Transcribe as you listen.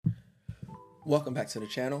Welcome back to the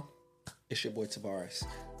channel. It's your boy Tavares,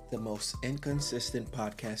 the most inconsistent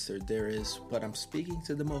podcaster there is, but I'm speaking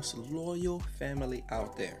to the most loyal family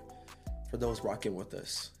out there. For those rocking with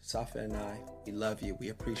us, Safa and I, we love you. We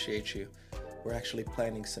appreciate you. We're actually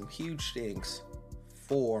planning some huge things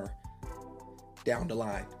for down the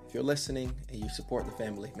line. If you're listening and you support the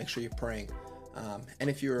family, make sure you're praying.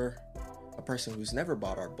 And if you're a person who's never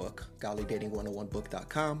bought our book,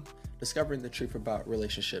 godlydating101book.com, Discovering the Truth About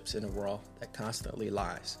Relationships in a World That Constantly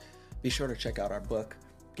Lies. Be sure to check out our book.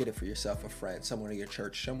 Get it for yourself, a friend, someone in your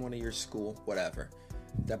church, someone in your school, whatever.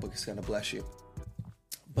 That book is going to bless you.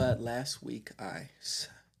 But the week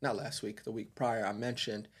prior, I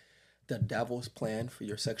mentioned the devil's plan for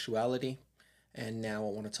your sexuality. And now I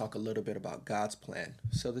want to talk a little bit about God's plan.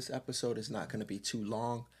 So this episode is not going to be too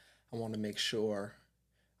long. I want to make sure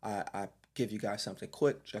I give you guys something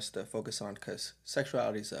quick just to focus on, because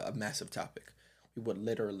sexuality is a massive topic. We would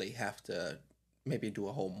literally have to maybe do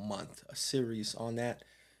a whole month, a series on that.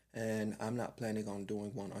 And I'm not planning on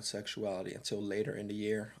doing one on sexuality until later in the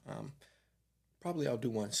year. Probably I'll do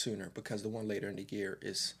one sooner, because the one later in the year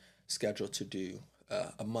is scheduled to do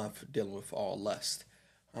a month dealing with all lust.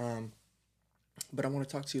 But I want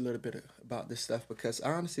to talk to you a little bit about this stuff, because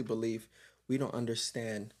I honestly believe we don't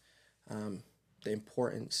understand the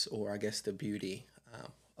importance, or I guess the beauty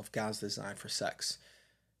of God's design for sex.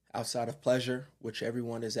 Outside of pleasure, which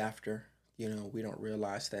everyone is after, we don't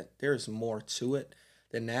realize that there's more to it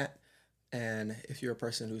than that. And if you're a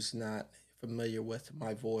person who's not familiar with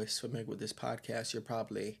my voice, familiar with this podcast, you're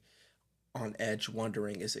probably on edge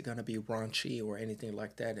wondering, is it going to be raunchy or anything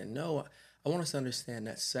like that? And no, I want us to understand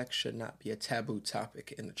that sex should not be a taboo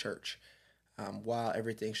topic in the church. While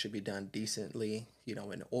everything should be done decently,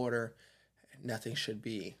 in order, nothing should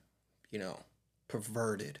be,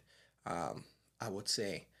 perverted, I would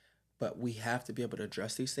say. But we have to be able to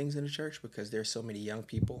address these things in the church, because there's so many young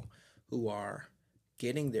people who are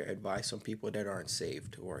getting their advice from people that aren't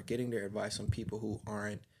saved, or getting their advice from people who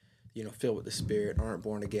aren't, filled with the Spirit, aren't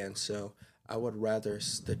born again. So I would rather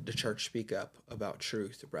the church speak up about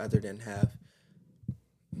truth rather than have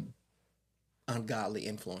ungodly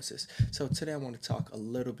influences. So today I want to talk a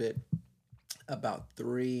little bit about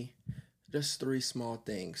three small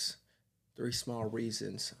things, three small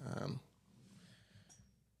reasons,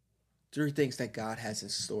 three things that God has in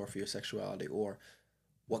store for your sexuality, or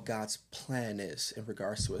what God's plan is in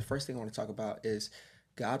regards to it. First thing I want to talk about is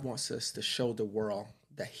God wants us to show the world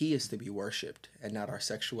that He is to be worshipped and not our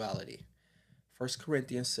sexuality. 1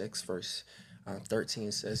 Corinthians 6, verse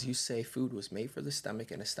 13 says, "You say food was made for the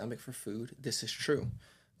stomach and the stomach for food. This is true,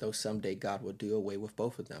 though someday God will do away with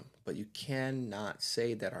both of them. But you cannot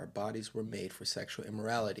say that our bodies were made for sexual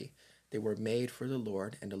immorality. They were made for the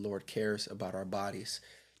Lord, and the Lord cares about our bodies."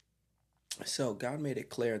 So God made it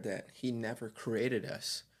clear that He never created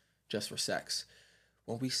us just for sex.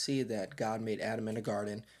 When we see that God made Adam in the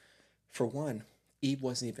garden, for one, Eve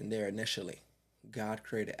wasn't even there initially. God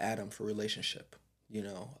created Adam for relationship.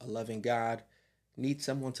 A loving God needs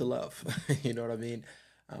someone to love. You know what I mean?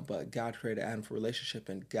 But God created Adam for relationship,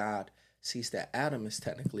 and God sees that Adam is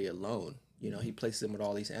technically alone. He places him with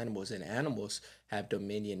all these animals, and animals have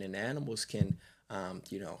dominion, and animals can,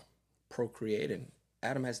 procreate. And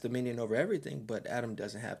Adam has dominion over everything, but Adam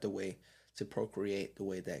doesn't have the way to procreate the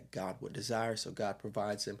way that God would desire. So God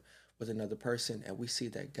provides him with another person, and we see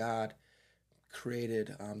that God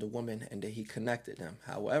created the woman and that He connected them.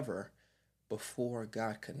 However, before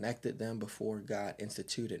God connected them, before God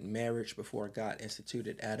instituted marriage, before God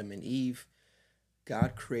instituted Adam and Eve,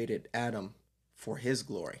 God created Adam for His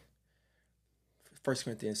glory. 1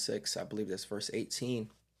 Corinthians 6, I believe that's verse 18.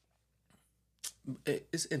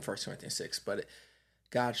 It's in 1 Corinthians 6, but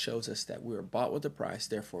God shows us that we were bought with a price,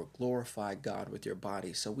 therefore glorify God with your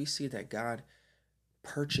body. So we see that God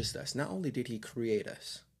purchased us. Not only did He create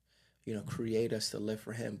us, create us to live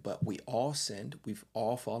for Him, but we all sinned. We've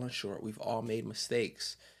all fallen short. We've all made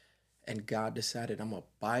mistakes. And God decided, I'm going to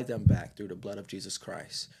buy them back through the blood of Jesus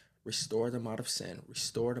Christ. Restore them out of sin.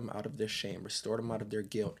 Restore them out of their shame. Restore them out of their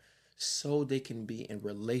guilt, so they can be in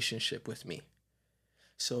relationship with me.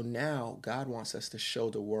 So now God wants us to show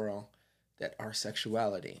the world that our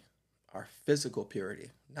sexuality, our physical purity,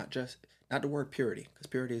 not the word purity, because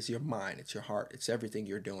purity is your mind, it's your heart, it's everything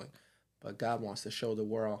you're doing. But God wants to show the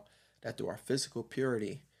world that through our physical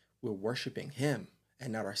purity, we're worshiping Him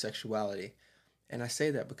and not our sexuality. And I say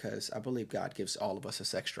that because I believe God gives all of us a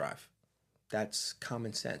sex drive. That's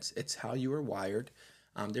common sense. It's how you are wired.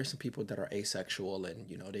 There's some people that are asexual, and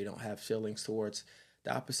they don't have feelings towards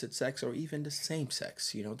the opposite sex or even the same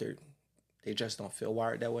sex. They just don't feel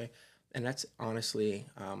wired that way. And that's honestly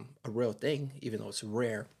a real thing, even though it's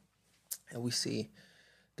rare. And we see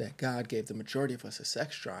that God gave the majority of us a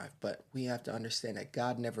sex drive, but we have to understand that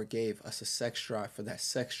God never gave us a sex drive for that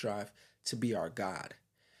sex drive to be our God.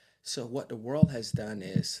 So what the world has done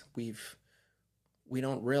is we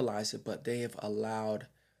don't realize it, but they have allowed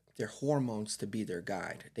their hormones to be their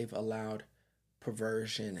guide. They've allowed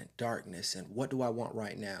perversion and darkness and what do I want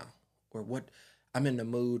right now? Or what I'm in the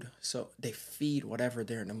mood. So they feed whatever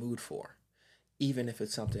they're in the mood for, even if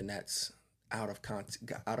it's something that's out of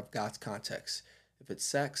God's context. If it's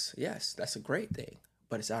sex, yes, that's a great thing,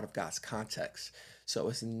 but it's out of God's context. So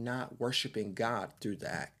it's not worshiping God through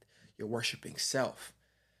the act. You're worshiping self.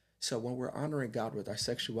 So when we're honoring God with our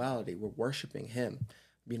sexuality, we're worshiping him.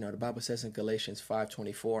 You know, the Bible says in Galatians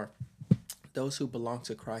 5:24, those who belong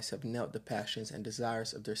to Christ have knelt the passions and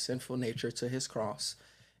desires of their sinful nature to his cross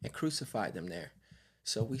and crucified them there.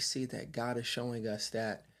 So we see that God is showing us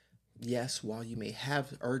that, yes, while you may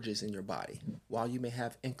have urges in your body, while you may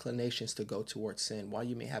have inclinations to go towards sin, while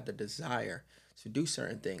you may have the desire to do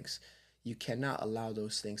certain things, you cannot allow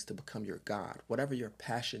those things to become your God. Whatever your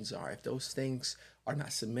passions are, if those things are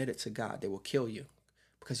not submitted to God, they will kill you,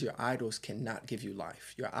 because your idols cannot give you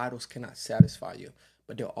life. Your idols cannot satisfy you,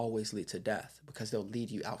 but they'll always lead to death because they'll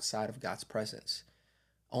lead you outside of God's presence.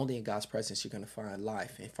 Only in God's presence you're going to find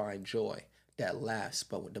life and find joy that lasts.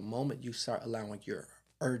 But the moment you start allowing your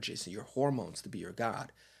urges and your hormones to be your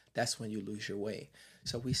God, that's when you lose your way.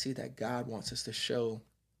 So we see that God wants us to show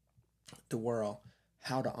the world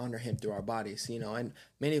how to honor him through our bodies, and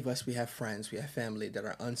many of us, we have friends, we have family that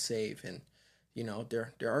are unsaved, and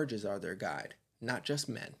their urges are their guide. Not just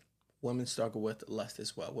men. Women struggle with lust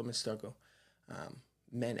as well.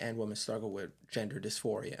 Men and women struggle with gender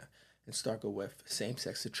dysphoria and struggle with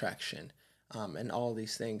same-sex attraction, and all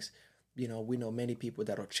these things. We know many people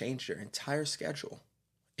that'll change their entire schedule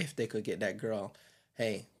if they could get that girl,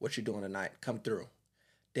 hey, what you doing tonight? Come through.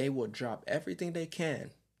 They will drop everything they can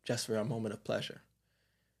just for a moment of pleasure.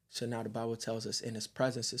 So now the Bible tells us in his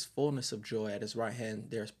presence is fullness of joy. At his right hand,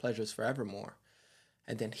 there's pleasures forevermore.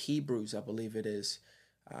 And then Hebrews, I believe it is,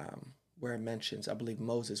 where it mentions, I believe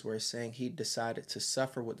Moses, where it's saying he decided to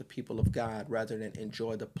suffer with the people of God rather than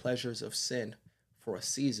enjoy the pleasures of sin for a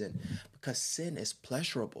season, because sin is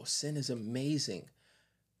pleasurable. Sin is amazing,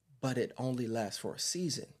 but it only lasts for a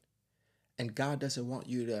season. And God doesn't want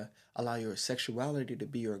you to allow your sexuality to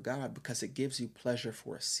be your God because it gives you pleasure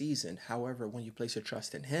for a season. However, when you place your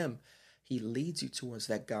trust in him, he leads you towards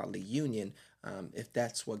that godly union, if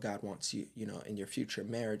that's what God wants you, in your future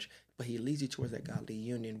marriage. But he leads you towards that godly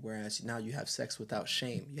union, whereas now you have sex without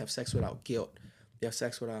shame. You have sex without guilt. You have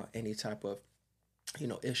sex without any type of,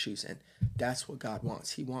 issues. And that's what God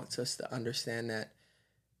wants. He wants us to understand that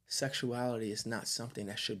sexuality is not something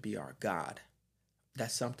that should be our God.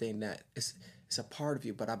 That's something that is a part of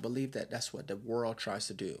you, but I believe that that's what the world tries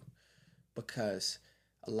to do, because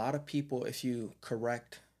a lot of people, if you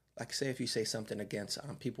correct, like say if you say something against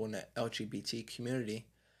people in the LGBT community,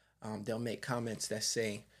 they'll make comments that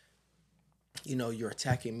say, you're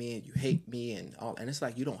attacking me and you hate me and all, and it's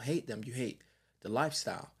like, you don't hate them, you hate the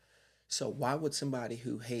lifestyle. So why would somebody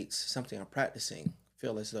who hates something I'm practicing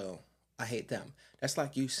feel as though I hate them? That's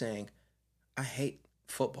like you saying, I hate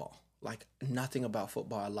football. Like, nothing about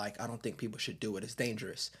football I like. I don't think people should do it. It's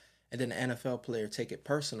dangerous. And then an NFL player take it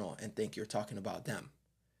personal and think you're talking about them.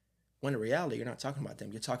 When in reality, you're not talking about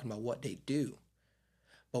them. You're talking about what they do.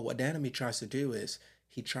 But what the enemy tries to do is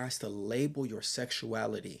he tries to label your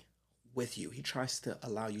sexuality with you. He tries to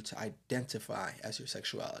allow you to identify as your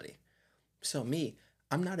sexuality. So we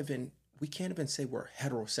can't even say we're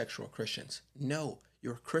heterosexual Christians. No,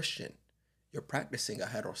 you're a Christian. You're practicing a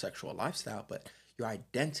heterosexual lifestyle, but your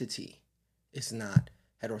identity is not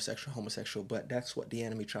heterosexual, homosexual, but that's what the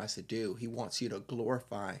enemy tries to do. He wants you to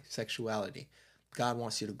glorify sexuality. God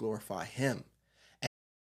wants you to glorify him.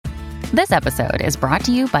 This episode is brought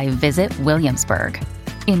to you by Visit Williamsburg.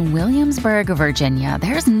 In Williamsburg, Virginia,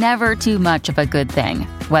 there's never too much of a good thing.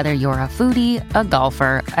 Whether you're a foodie, a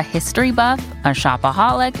golfer, a history buff, a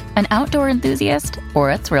shopaholic, an outdoor enthusiast,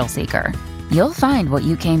 or a thrill seeker, you'll find what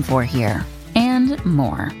you came for here and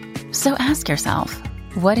more. So ask yourself,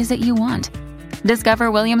 what is it you want? Discover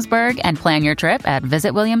Williamsburg and plan your trip at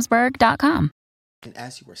visitwilliamsburg.com. And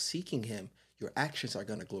as you are seeking him, your actions are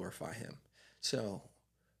going to glorify him. So,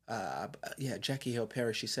 Jackie Hill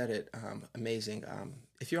Perry, she said it amazing.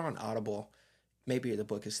 If you're on Audible, maybe the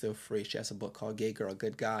book is still free. She has a book called Gay Girl,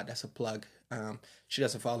 Good God. That's a plug. She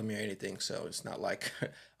doesn't follow me or anything, so it's not like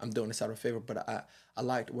I'm doing this out of favor. But I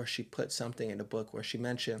liked where she put something in the book where she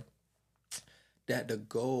mentioned that the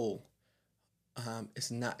goal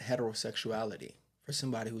is not heterosexuality for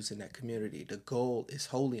somebody who's in that community. The goal is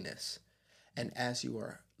holiness. And as you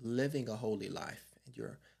are living a holy life and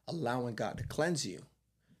you're allowing God to cleanse you,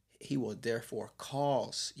 he will therefore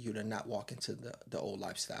cause you to not walk into the old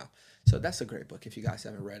lifestyle. So that's a great book if you guys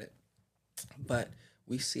haven't read it. But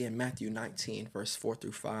we see in Matthew 19, verse 4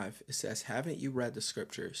 through 5, it says, "Haven't you read the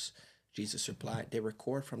scriptures?" Jesus replied, "They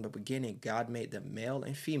record from the beginning God made them male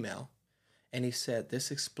and female." And he said,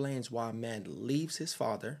 "This explains why a man leaves his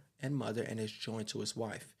father and mother and is joined to his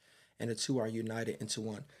wife, and the two are united into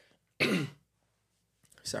one."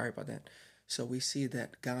 Sorry about that. So we see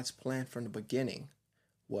that God's plan from the beginning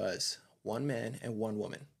was one man and one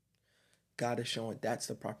woman. God is showing that's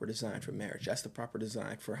the proper design for marriage. That's the proper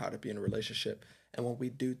design for how to be in a relationship. And when we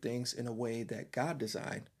do things in a way that God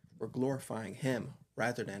designed, we're glorifying Him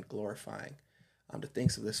rather than glorifying the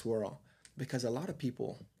things of this world. Because a lot of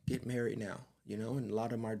people get married now, and a lot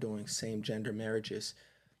of them are doing same gender marriages.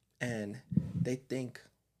 And they think,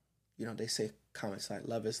 they say comments like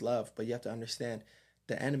love is love, but you have to understand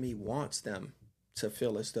the enemy wants them to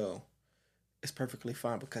feel as though it's perfectly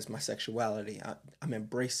fine because my sexuality, I'm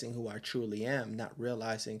embracing who I truly am, not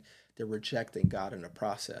realizing they're rejecting God in the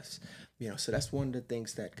process. So that's one of the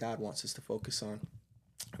things that God wants us to focus on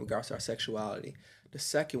in regards to our sexuality. The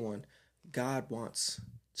second one, God wants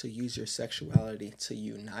to use your sexuality to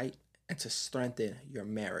unite and to strengthen your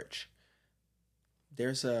marriage.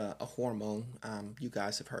 There's a hormone, you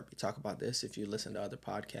guys have heard me talk about this if you listen to other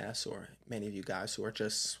podcasts, or many of you guys who are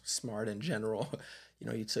just smart in general,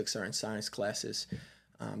 you took certain science classes.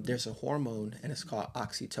 There's a hormone and it's called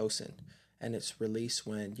oxytocin, and it's released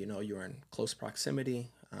when, you're in close proximity,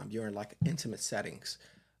 you're in like intimate settings.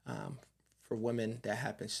 For women, that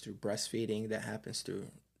happens through breastfeeding, that happens through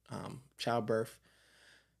childbirth,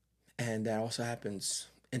 and that also happens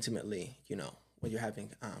intimately, when you're having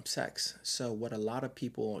sex. So what a lot of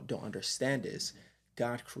people don't understand is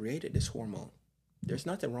God created this hormone. There's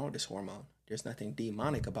nothing wrong with this hormone. There's nothing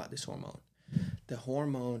demonic about this hormone. The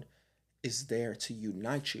hormone is there to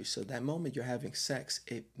unite you. So that moment you're having sex,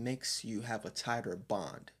 it makes you have a tighter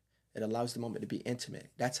bond. It allows the moment to be intimate.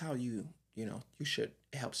 That's how it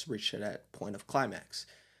helps reach to that point of climax,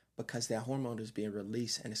 because that hormone is being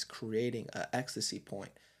released and it's creating an ecstasy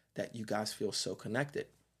point that you guys feel so connected.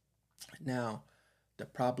 Now, the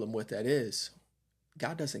problem with that is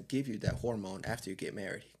God doesn't give you that hormone after you get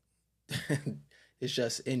married. It's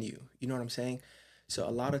just in you. You know what I'm saying? So a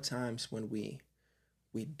lot of times when we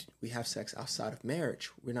have sex outside of marriage,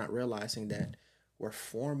 we're not realizing that we're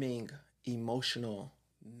forming emotional,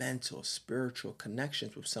 mental, spiritual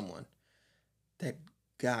connections with someone that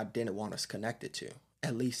God didn't want us connected to,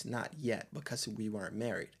 at least not yet, because we weren't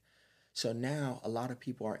married. So now a lot of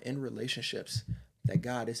people are in relationships that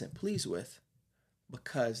God isn't pleased with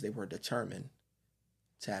because they were determined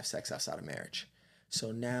to have sex outside of marriage.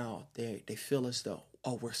 So now they feel as though,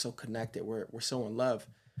 oh, we're so connected, we're so in love.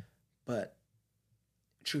 But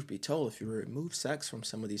truth be told, if you remove sex from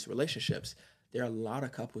some of these relationships, there are a lot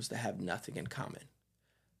of couples that have nothing in common.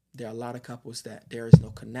 There are a lot of couples that there is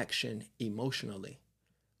no connection emotionally,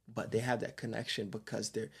 but they have that connection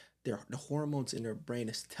because the hormones in their brain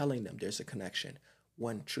is telling them there's a connection.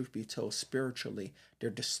 When truth be told, spiritually, they're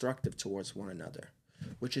destructive towards one another,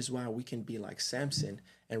 which is why we can be like Samson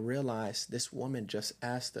and realize this woman just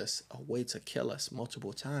asked us a way to kill us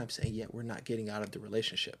multiple times, and yet we're not getting out of the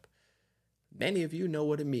relationship. Many of you know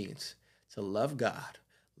what it means to love God,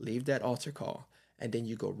 leave that altar call, and then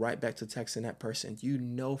you go right back to texting that person. You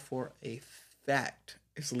know for a fact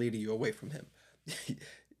it's leading you away from Him.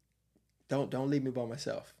 Don't leave me by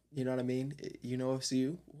myself. You know what I mean? It's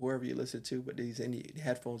you, whoever you listen to, but these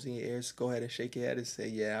headphones in your ears, go ahead and shake your head and say,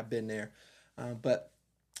 yeah, I've been there. But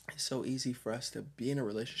it's so easy for us to be in a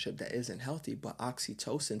relationship that isn't healthy, but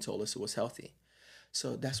oxytocin told us it was healthy.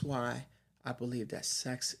 So that's why I believe that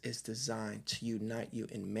sex is designed to unite you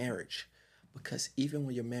in marriage, because even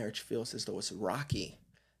when your marriage feels as though it's rocky,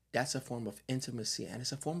 that's a form of intimacy and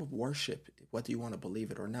it's a form of worship, whether you want to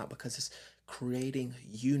believe it or not, because it's creating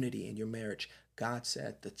unity in your marriage. God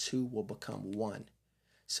said the two will become one.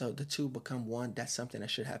 So the two become one. That's something that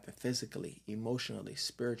should happen physically, emotionally,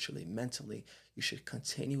 spiritually, mentally. You should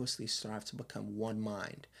continuously strive to become one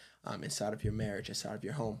mind inside of your marriage, inside of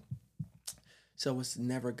your home. So it's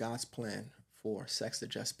never God's plan for sex to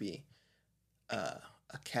just be a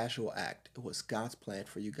casual act. It was God's plan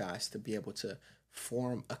for you guys to be able to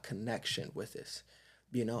form a connection with this,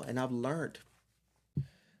 and I've learned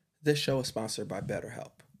this show is sponsored by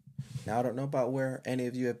BetterHelp. Now, I don't know about where any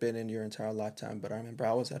of you have been in your entire lifetime, but I remember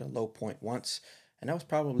I was at a low point once, and that was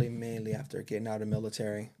probably mainly after getting out of the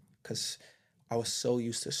military, because I was so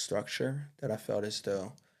used to structure that I felt as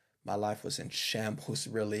though my life was in shambles,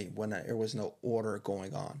 really, when there was no order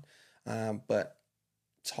going on. But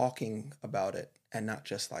talking about it and not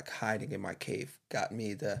just like hiding in my cave got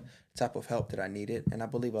me the type of help that I needed. And I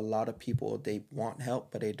believe a lot of people, they want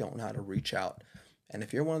help, but they don't know how to reach out. And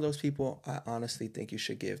if you're one of those people, I honestly think you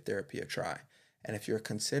should give therapy a try. And if you're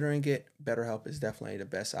considering it, BetterHelp is definitely the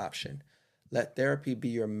best option. Let therapy be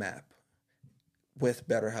your map with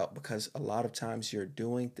BetterHelp, because a lot of times you're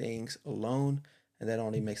doing things alone and that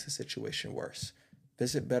only makes the situation worse.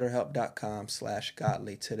 Visit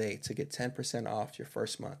betterhelp.com/godly today to get 10% off your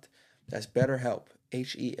first month. That's BetterHelp,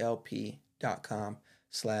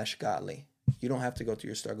 HELP.com/godly. You don't have to go through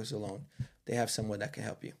your struggles alone. They have someone that can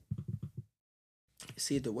help you.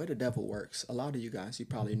 See, the way the devil works, a lot of you guys, you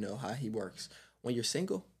probably know how he works. When you're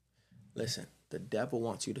single, listen, the devil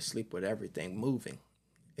wants you to sleep with everything moving.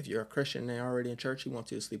 If you're a Christian and already in church, he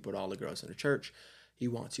wants you to sleep with all the girls in the church. He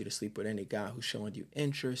wants you to sleep with any guy who's showing you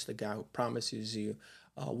interest, the guy who promises you,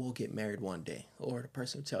 we'll get married one day, or the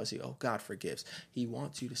person who tells you, oh, God forgives. He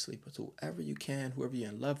wants you to sleep with whoever you can, whoever you're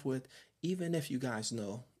in love with, even if you guys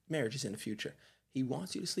know marriage is in the future. He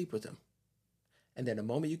wants you to sleep with him. And then the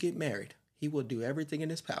moment you get married, he will do everything in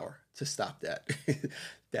his power to stop that.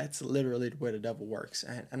 That's literally the way the devil works.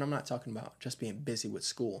 And I'm not talking about just being busy with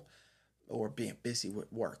school or being busy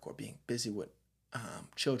with work or being busy with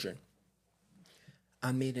children.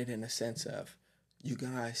 I mean it in a sense of, you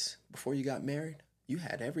guys, before you got married, you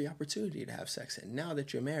had every opportunity to have sex. And now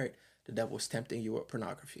that you're married, the devil is tempting you with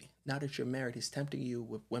pornography. Now that you're married, he's tempting you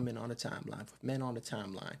with women on the timeline, with men on the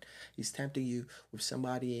timeline. He's tempting you with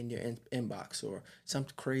somebody in your inbox or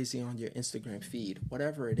something crazy on your Instagram feed.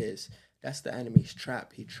 Whatever it is, that's the enemy's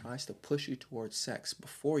trap. He tries to push you towards sex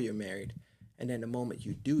before you're married. And then the moment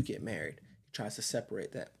you do get married, he tries to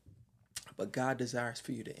separate that. But God desires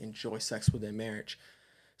for you to enjoy sex within marriage.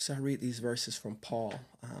 So I read these verses from Paul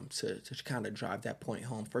to kind of drive that point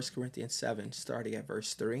home. 1 Corinthians 7, starting at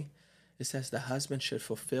verse 3. It says, the husband should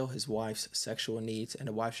fulfill his wife's sexual needs, and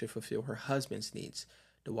the wife should fulfill her husband's needs.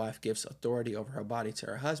 The wife gives authority over her body to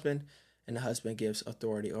her husband, and the husband gives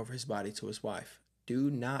authority over his body to his wife.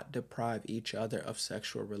 Do not deprive each other of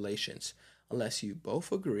sexual relations, unless you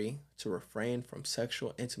both agree to refrain from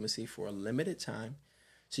sexual intimacy for a limited time,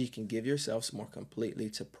 so you can give yourselves more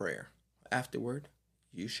completely to prayer. Afterward,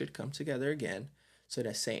 you should come together again, so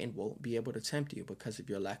that Satan won't be able to tempt you because of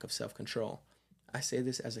your lack of self-control. I say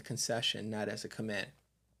this as a concession, not as a command.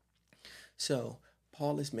 So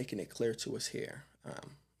Paul is making it clear to us here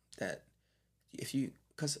that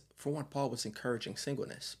because for one, Paul was encouraging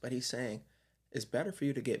singleness, but he's saying it's better for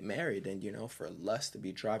you to get married than, for lust to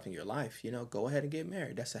be driving your life. Go ahead and get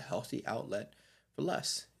married. That's a healthy outlet for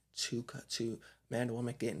lust. Two man and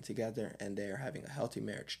woman getting together and they're having a healthy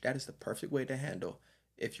marriage. That is the perfect way to handle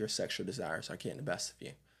if your sexual desires are getting the best of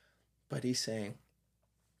you. But he's saying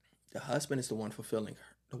the husband is the one fulfilling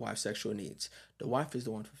the wife's sexual needs. The wife is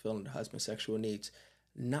the one fulfilling the husband's sexual needs,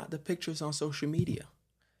 not the pictures on social media,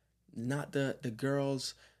 not the girl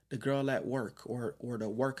at work or the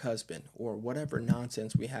work husband or whatever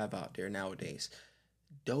nonsense we have out there nowadays.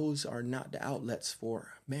 Those are not the outlets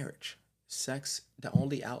for marriage. Sex, the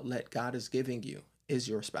only outlet God is giving you is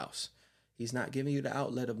your spouse. He's not giving you the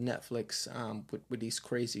outlet of Netflix with these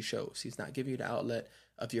crazy shows. He's not giving you the outlet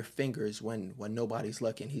of your fingers when nobody's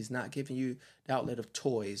looking. He's not giving you the outlet of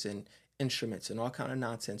toys and instruments and all kind of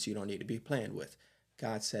nonsense you don't need to be playing with.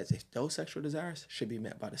 God says if those sexual desires should be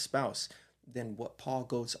met by the spouse, then what Paul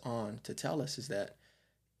goes on to tell us is that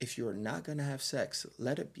if you're not going to have sex,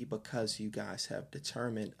 let it be because you guys have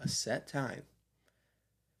determined a set time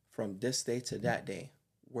from this day to that day.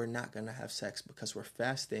 We're not going to have sex because we're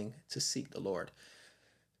fasting to seek the Lord.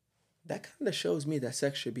 That kind of shows me that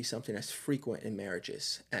sex should be something that's frequent in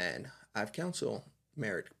marriages. And I've counseled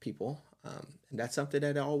married people, and that's something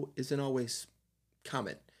that isn't always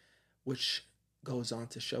common, which goes on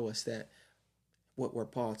to show us that where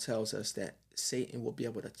Paul tells us that Satan will be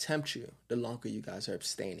able to tempt you the longer you guys are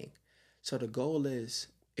abstaining. So the goal is,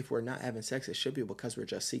 if we're not having sex, it should be because we're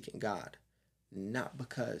just seeking God, not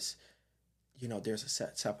because there's a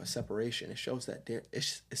set type of separation. It shows that there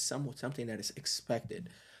is something that is expected,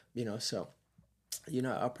 so,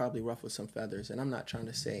 I'll probably ruffle some feathers, and I'm not trying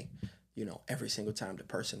to say, every single time the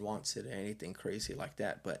person wants it or anything crazy like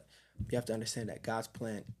that, but you have to understand that God's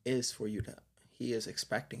plan is for you he is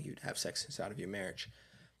expecting you to have sex inside of your marriage.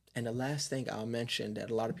 And the last thing I'll mention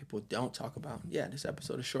that a lot of people don't talk about, this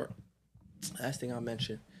episode is short. Last thing I'll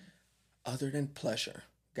mention, other than pleasure,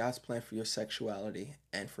 God's plan for your sexuality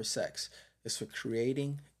and for sex is for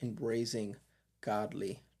creating and raising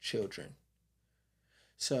godly children.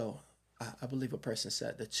 So I believe a person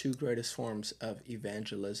said the two greatest forms of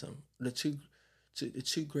evangelism, the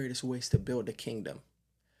two greatest ways to build a kingdom,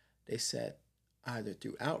 they said, either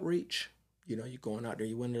through outreach, you're going out there,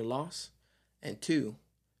 you win the loss, and two,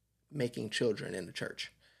 making children in the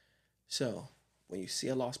church. So when you see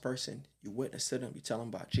a lost person, you witness to them, you tell them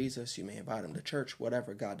about Jesus, you may invite them to church,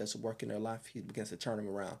 whatever. God does a work in their life, he begins to turn them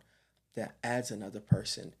around. That adds another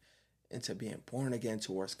person into being born again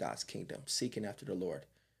towards God's kingdom, seeking after the Lord.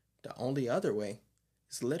 The only other way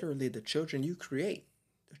is literally the children you create.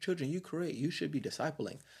 The children you create, you should be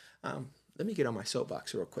discipling. Let me get on my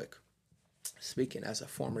soapbox real quick. Speaking as a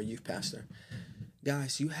former youth pastor,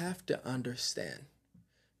 guys, you have to understand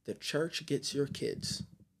the church gets your kids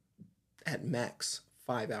at max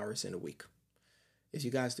 5 hours in a week. If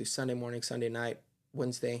you guys do Sunday morning, Sunday night,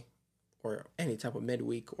 Wednesday, or any type of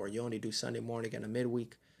midweek, or you only do Sunday morning and a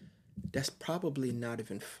midweek, that's probably not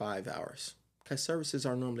even 5 hours, because services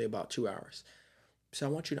are normally about 2 hours. So I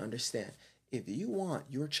want you to understand, if you want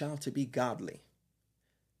your child to be godly,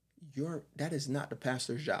 that is not the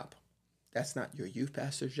pastor's job. That's not your youth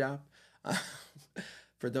pastor's job.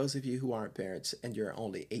 For those of you who aren't parents and you're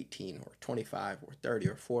only 18 or 25 or 30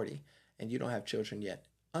 or 40 and you don't have children yet,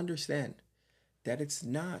 understand that it's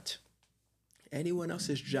not anyone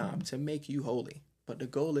else's job to make you holy. But the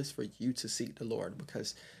goal is for you to seek the Lord,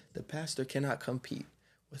 because the pastor cannot compete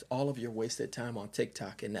with all of your wasted time on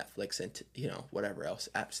TikTok and Netflix and whatever else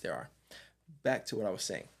apps there are. Back to what I was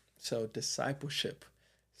saying. So discipleship,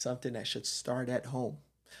 something that should start at home.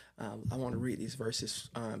 I want to read these verses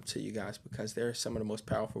to you guys, because they're some of the most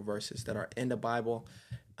powerful verses that are in the Bible.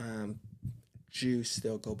 Jews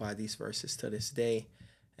still go by these verses to this day,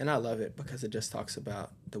 and I love it because it just talks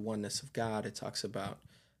about the oneness of God. It talks about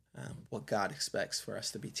what God expects for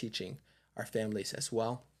us to be teaching our families as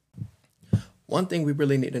well. One thing we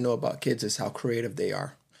really need to know about kids is how creative they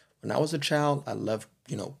are. When I was a child, I loved,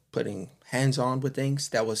 putting hands-on with things.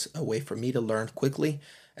 That was a way for me to learn quickly.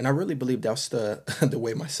 And I really believe that's the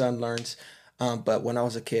way my son learns. But when I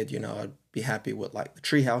was a kid, I'd be happy with like the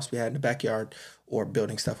tree house we had in the backyard, or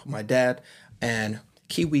building stuff with my dad. And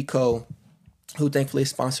KiwiCo, who thankfully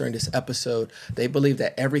is sponsoring this episode, they believe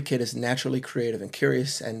that every kid is naturally creative and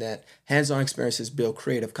curious, and that hands-on experiences build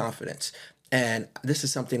creative confidence. And this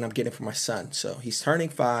is something I'm getting from my son. So he's turning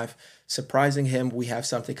 5. Surprising him, we have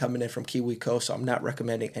something coming in from KiwiCo, so I'm not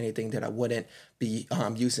recommending anything that I wouldn't be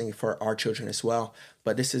using for our children as well.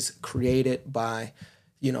 But this is created by,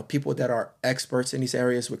 people that are experts in these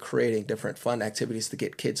areas with creating different fun activities to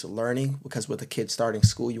get kids learning, because with the kids starting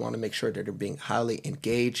school, you want to make sure that they're being highly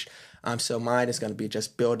engaged. So mine is going to be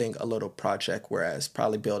just building a little project, whereas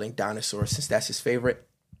probably building dinosaurs, since that's his favorite.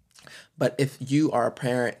 But if you are a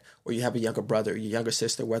parent, or you have a younger brother, or your younger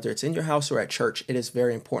sister, whether it's in your house or at church, it is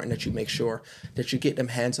very important that you make sure that you get them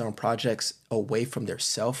hands-on projects away from their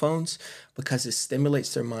cell phones, because it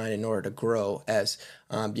stimulates their mind in order to grow as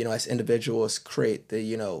individuals, create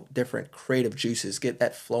the, different creative juices, get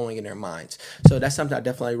that flowing in their minds. So that's something I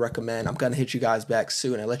definitely recommend. I'm going to hit you guys back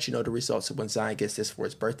soon and let you know the results of when Zion gets this for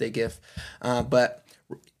his birthday gift. But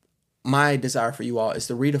my desire for you all is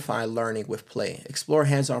to redefine learning with play. Explore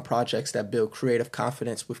hands-on projects that build creative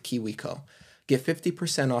confidence with KiwiCo. Get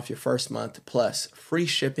 50% off your first month plus free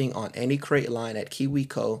shipping on any crate line at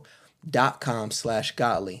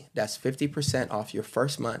kiwico.com/godly. That's 50% off your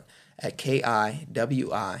first month at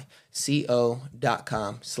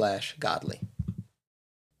kiwico.com/godly.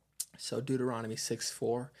 So Deuteronomy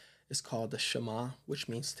 6:4 is called the Shema, which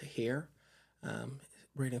means to hear.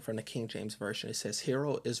 Reading from the King James Version, it says, "Hear,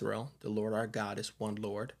 O Israel, the Lord our God is one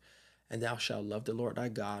Lord, and thou shalt love the Lord thy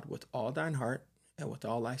God with all thine heart, and with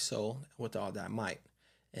all thy soul, and with all thy might.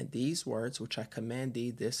 And these words which I command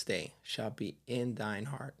thee this day shall be in thine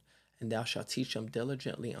heart, and thou shalt teach them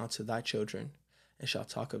diligently unto thy children, and shalt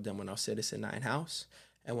talk of them when thou sittest in thine house,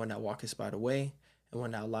 and when thou walkest by the way, and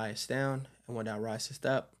when thou liest down, and when thou risest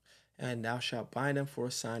up, and thou shalt bind them for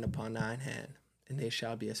a sign upon thine hand, and they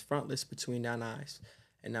shall be as frontlets between thine eyes.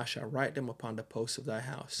 And thou shalt write them upon the posts of thy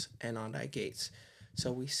house and on thy gates."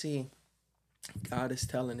 So we see God is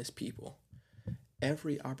telling his people,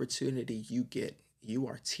 every opportunity you get, you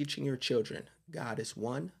are teaching your children God is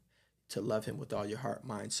one, to love him with all your heart,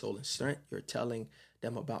 mind, soul, and strength. You're telling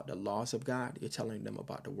them about the laws of God. You're telling them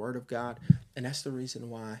about the word of God. And that's the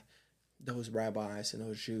reason why those rabbis and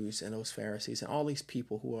those Jews and those Pharisees and all these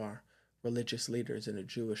people who are religious leaders in the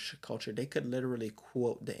Jewish culture, they could literally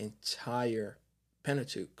quote the entire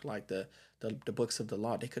Pentateuch, like the books of the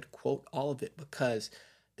law. They could quote all of it because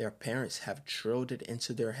their parents have drilled it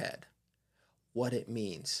into their head what it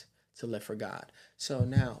means to live for God. So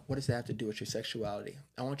now, what does that have to do with your sexuality?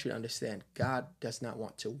 I want you to understand, God does not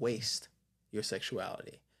want to waste your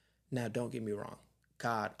sexuality. Now, don't get me wrong.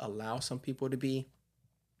 God allows some people to be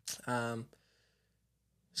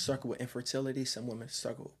struggle with infertility. Some women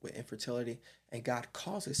struggle with infertility, and God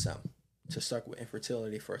causes some to struggle with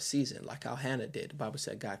infertility for a season, like how Hannah did. The Bible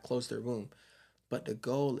said God closed her womb. But the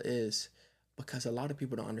goal is, because a lot of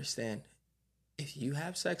people don't understand, if you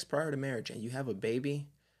have sex prior to marriage and you have a baby,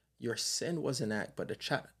 your sin was an act, but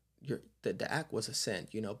the act was a sin,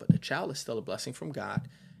 but the child is still a blessing from God,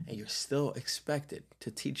 and you're still expected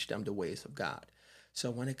to teach them the ways of God. So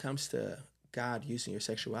when it comes to God using your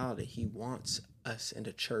sexuality, he wants us in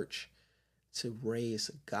the church to raise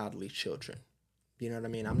godly children. You know what I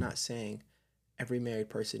mean? I'm not saying every married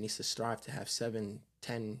person needs to strive to have 7,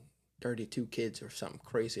 10, 32 kids or something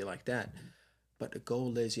crazy like that. But the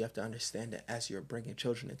goal is, you have to understand that as you're bringing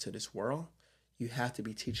children into this world, you have to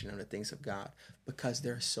be teaching them the things of God, because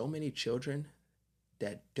there are so many children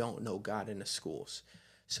that don't know God in the schools.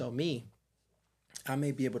 So me, I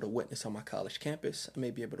may be able to witness on my college campus. I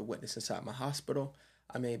may be able to witness inside my hospital.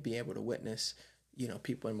 I may be able to witness,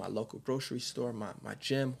 people in my local grocery store, my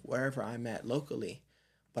gym, wherever I'm at locally.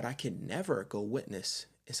 But I can never go witness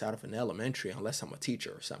inside of an elementary unless I'm a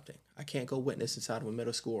teacher or something. I can't go witness inside of a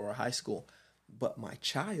middle school or a high school. But my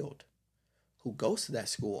child who goes to that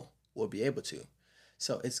school will be able to.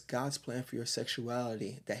 So it's God's plan for your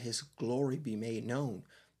sexuality that his glory be made known.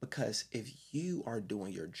 Because if you are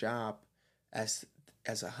doing your job as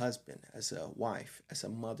as a husband, as a wife, as a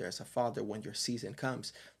mother, as a father, when your season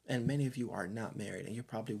comes, and many of you are not married, and you're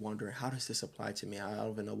probably wondering, how does this apply to me? I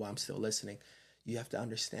don't even know why I'm still listening. You have to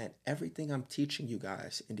understand, everything I'm teaching you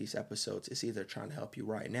guys in these episodes is either trying to help you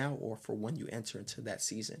right now or for when you enter into that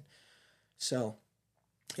season. So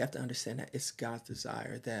you have to understand that it's God's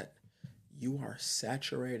desire that you are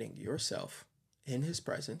saturating yourself in his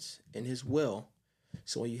presence, in his will.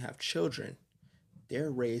 So when you have children, they're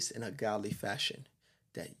raised in a godly fashion,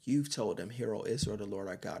 that you've told them, "Hear, O Israel, the Lord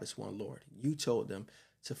our God is one Lord." You told them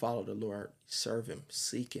to follow the Lord, serve him,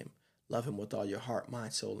 seek him, love him with all your heart,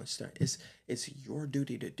 mind, soul, and strength. It's your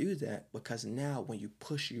duty to do that, because now when you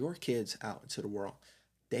push your kids out into the world,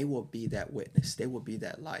 they will be that witness. They will be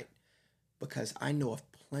that light. Because I know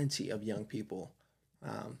of plenty of young people.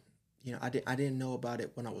 Um, I didn't know about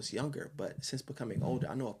it when I was younger, but since becoming older,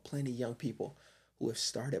 I know of plenty of young people who have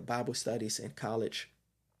started Bible studies in college,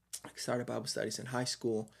 started Bible studies in high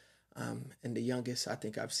school. And the youngest I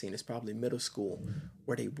think I've seen is probably middle school,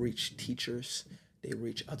 where they reach teachers, they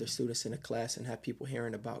reach other students in the class, and have people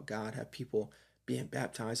hearing about God, have people being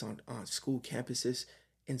baptized on school campuses.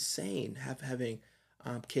 Insane. Having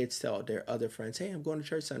kids tell their other friends, "Hey, I'm going to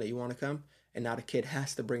church Sunday. You want to come?" And now the kid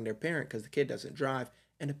has to bring their parent because the kid doesn't drive,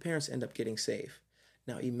 and the parents end up getting saved.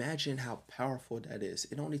 Now imagine how powerful that is.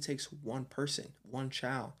 It only takes one person, one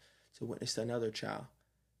child, to witness to another child,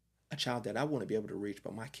 a child that I want to be able to reach,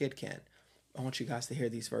 but my kid can't. I want you guys to hear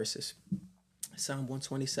these verses. Psalm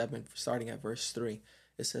 127, starting at verse 3,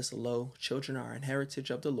 it says, "Lo, children are an heritage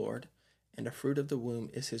of the Lord, and the fruit of the womb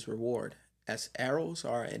is his reward. As arrows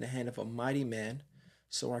are in the hand of a mighty man,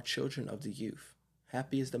 so are children of the youth.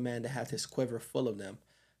 Happy is the man that hath his quiver full of them.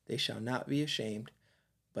 They shall not be ashamed,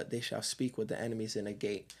 but they shall speak with the enemies in a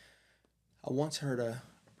gate." I once heard a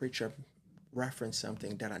preacher reference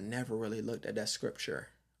something that I never really looked at that scripture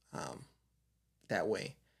um, that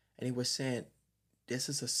way. And he was saying, this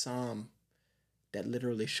is a psalm that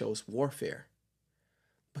literally shows warfare,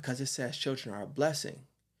 because it says children are a blessing.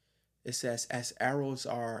 It says, as arrows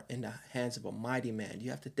are in the hands of a mighty man. You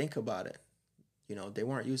have to think about it. They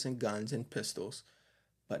weren't using guns and pistols,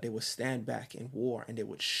 but they would stand back in war and they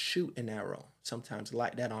would shoot an arrow, sometimes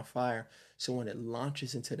light that on fire. So when it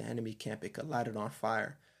launches into the enemy camp, it could light it on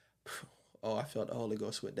fire. Oh, I felt the Holy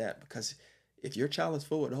Ghost with that, because if your child is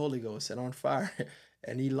full with the Holy Ghost and on fire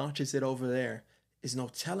and he launches it over there, there's no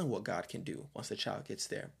telling what God can do once the child gets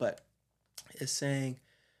there. But it's saying,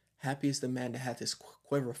 happy is the man that hath his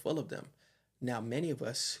quiver full of them. Now, many of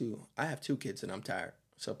us I have 2 kids and I'm tired.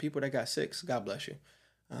 So people that got 6, God bless you.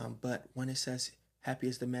 But when it says, happy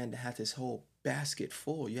is the man that hath his whole basket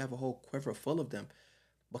full, you have a whole quiver full of them,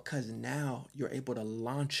 because now you're able to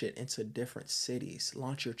launch it into different cities,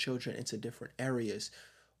 launch your children into different areas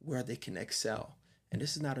where they can excel. And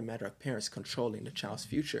this is not a matter of parents controlling the child's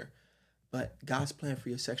future, but God's plan for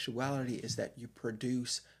your sexuality is that you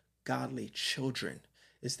produce godly children.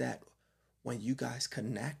 Is that when you guys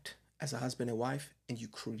connect as a husband and wife and you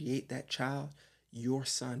create that child, your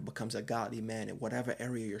son becomes a godly man in whatever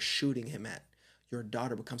area you're shooting him at. Your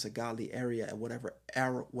daughter becomes a godly area at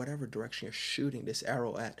whatever direction you're shooting this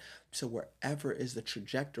arrow at. So wherever is the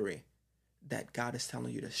trajectory that God is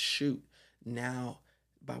telling you to shoot, now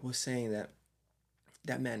the Bible is saying that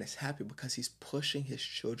that man is happy because he's pushing his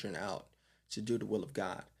children out to do the will of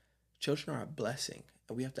God. Children are a blessing,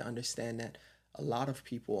 and we have to understand that A lot of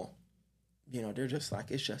people, they're just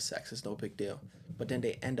like, it's just sex, it's no big deal. But then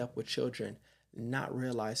they end up with children not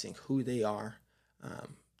realizing who they are.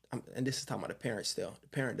 And this is talking about the parent still. The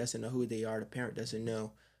parent doesn't know who they are. The parent doesn't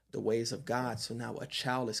know the ways of God. So now a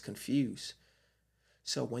child is confused.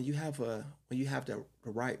 So when you have the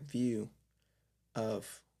right view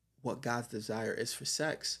of what God's desire is for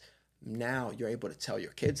sex, now you're able to tell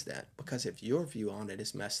your kids that. Because if your view on it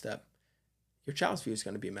is messed up, your child's view is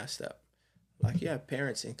going to be messed up. Like, you have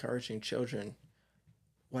parents encouraging children.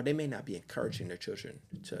 Well, they may not be encouraging their children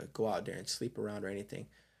to go out there and sleep around or anything.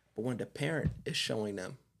 But when the parent is showing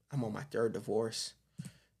them, I'm on my third divorce,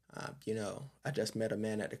 I just met a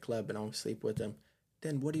man at the club and I want to sleep with him,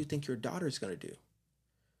 then what do you think your daughter's going to do?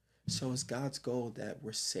 So it's God's goal that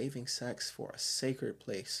we're saving sex for a sacred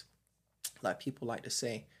place. Like people like to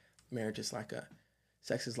say,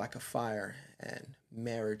 sex is like a fire, and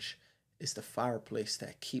marriage is the fireplace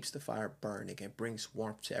that keeps the fire burning and brings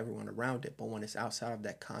warmth to everyone around it. But when it's outside of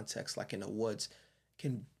that context, like in the woods, it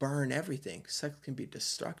can burn everything. Sex can be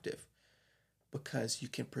destructive because you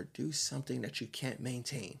can produce something that you can't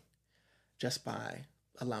maintain just by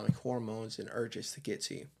allowing hormones and urges to get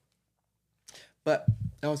to you. But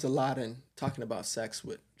that was a lot, and talking about sex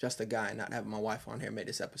with just a guy, not having my wife on here, made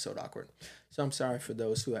this episode awkward. So I'm sorry for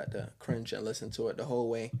those who had to cringe and listen to it the whole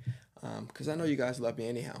way, because I know you guys love me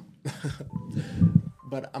anyhow.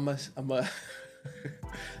 But I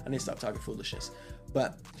need to stop talking foolishness.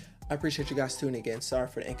 But I appreciate you guys tuning in. Sorry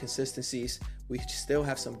for the inconsistencies. We still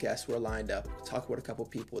have some guests we're lined up. Talk with a couple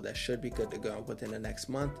people that should be good to go within the next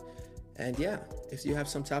month. And yeah, if you have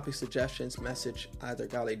some topic suggestions, message either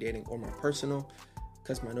Godly Dating or my personal,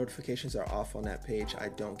 because my notifications are off on that page. I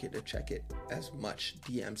don't get to check it as much,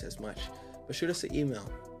 DMs as much. But shoot us an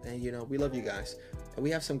email. And we love you guys. And we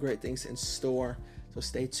have some great things in store. So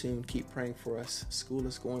stay tuned. Keep praying for us. School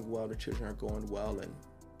is going well. The children are going well. And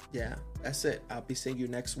yeah, that's it. I'll be seeing you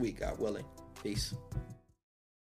next week, God willing. Peace.